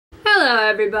Hello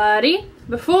everybody!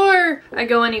 Before I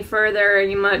go any further,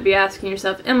 you might be asking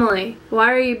yourself, Emily,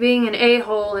 why are you being an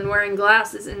a-hole and wearing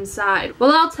glasses inside?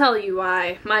 Well, I'll tell you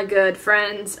why, my good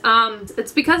friends.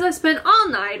 It's because I spent all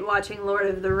night watching Lord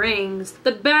of the Rings.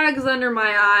 The bags under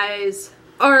my eyes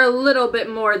are a little bit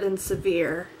more than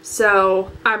severe,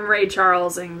 so I'm Ray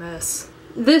Charlesing this.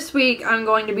 This week I'm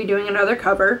going to be doing another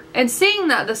cover, and seeing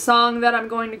that the song that I'm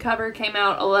going to cover came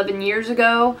out 11 years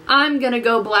ago, I'm gonna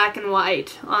go black and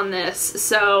white on this.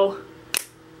 So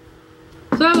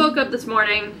I woke up this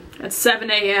morning at 7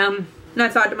 a.m. and I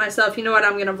thought to myself, you know what,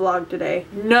 I'm gonna vlog today.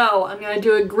 No, I'm gonna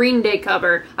do a Green Day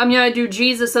cover. I'm gonna do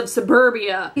Jesus of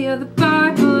Suburbia. Yeah, the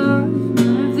Bible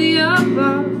of the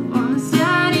above on a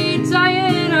steady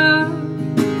diet of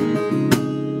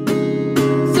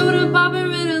soda pop and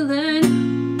Ritalin.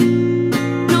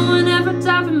 No one ever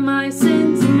died for my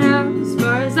sins, and now, as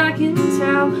far as I can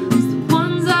tell, it's the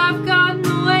ones I've gotten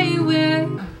away with.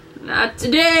 Not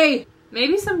today.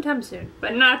 Maybe sometime soon,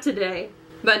 but not today.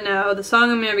 But no, the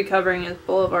song I'm going to be covering is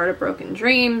Boulevard of Broken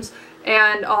Dreams,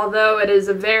 and although it is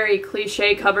a very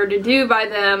cliche cover to do by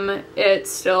them, it's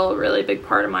still a really big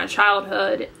part of my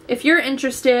childhood. If you're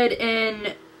interested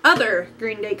in other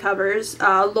Green Day covers,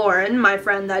 Lauren, my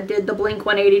friend that did the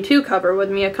Blink-182 cover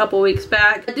with me a couple weeks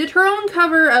back, did her own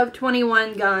cover of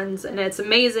 21 Guns, and it's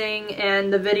amazing,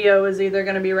 and the video is either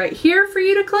going to be right here for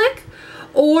you to click,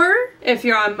 or if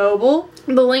you're on mobile,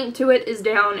 the link to it is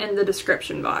down in the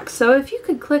description box. So if you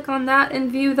could click on that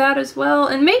and view that as well,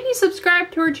 and maybe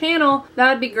subscribe to her channel,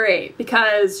 that'd be great,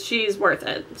 because she's worth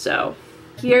it. So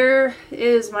here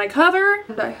is my cover,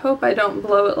 and I hope I don't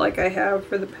blow it like I have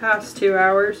for the past 2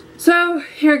 hours. So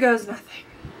here goes nothing.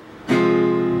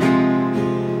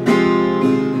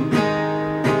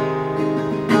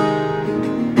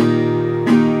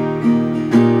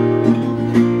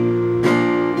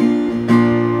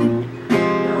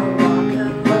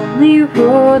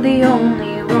 You're the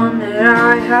only one that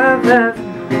I have ever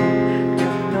known.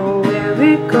 Don't know where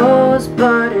it goes,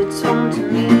 but it's home to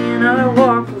me, and I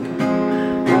walk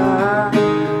alone.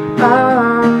 I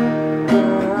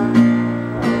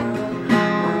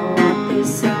walk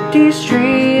this empty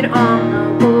street on the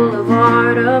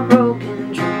boulevard of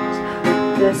broken dreams.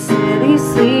 The city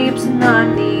sleeps, and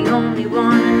I'm the only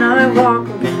one, and I walk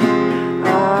alone.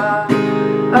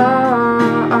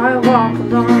 I walk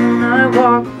alone, I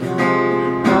walk alone.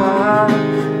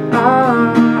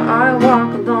 I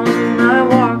walk alone, I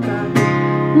walk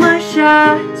alone. My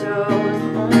shadow's the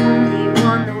only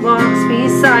one that walks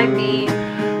beside me.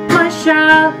 My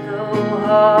shallow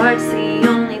heart's the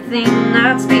only thing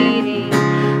that's beating.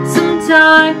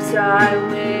 Sometimes I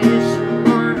wish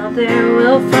someone out there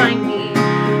will find me.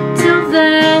 Till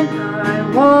then I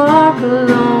walk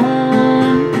alone.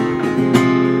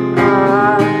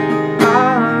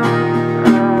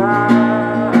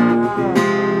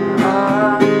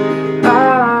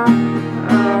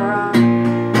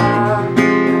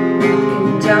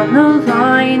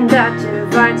 That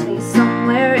divides me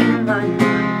somewhere in my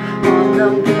mind, on the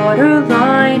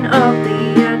borderline of the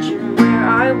edge, and where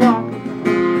I walk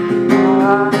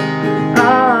alone.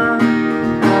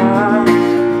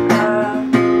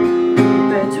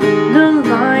 Between the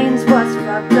lines, what's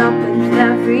fucked up and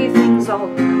everything's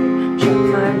alright. Check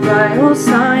my vital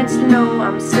signs to know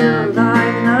I'm still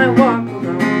alive, and I walk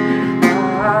alone.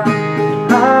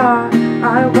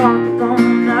 I walk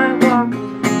alone, I walk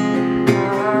alone.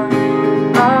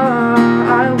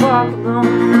 I walk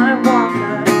alone, I walk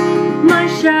alone. My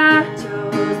shadow's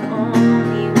the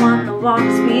only one that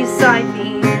walks beside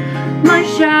me. My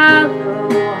shallow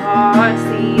heart's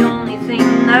the only thing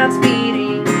that's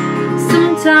beating.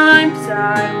 Sometimes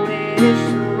I wish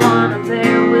someone up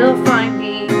there will find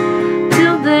me.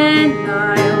 Till then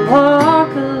I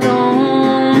walk alone.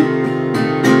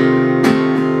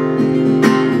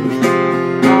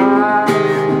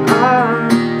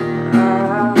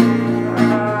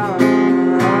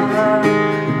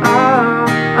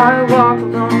 I walk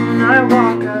alone, I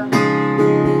walk alone.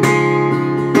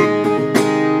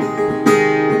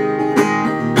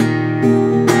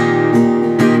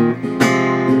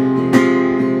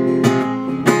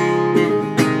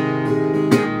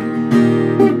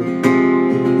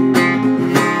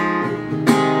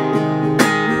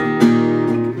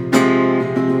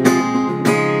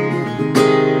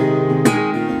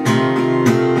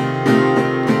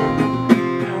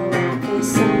 I walk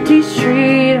this empty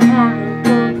street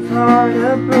on part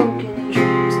of broken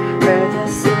dreams, where the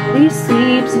city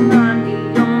sleeps, and I'm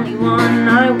the only one.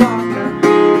 I walk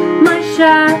alone. My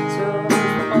shadow's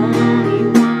the only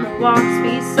one that walks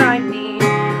beside me.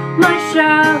 My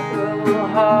shallow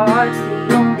heart's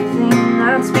the only thing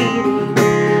that's beating.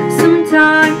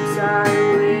 Sometimes I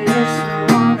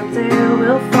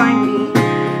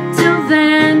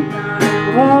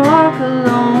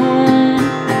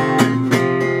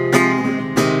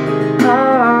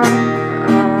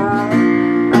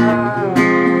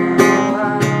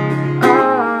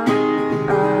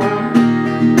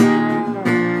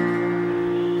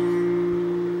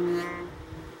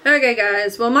Okay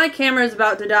guys, well my camera is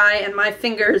about to die and my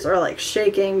fingers are like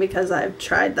shaking because I've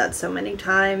tried that so many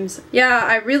times. Yeah,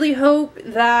 I really hope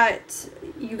that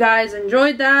you guys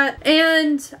enjoyed that,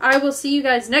 and I will see you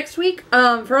guys next week.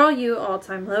 For all you All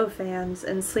Time Low fans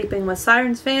and Sleeping with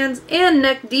Sirens fans and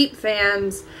Neck Deep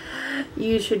fans,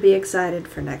 you should be excited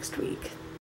for next week.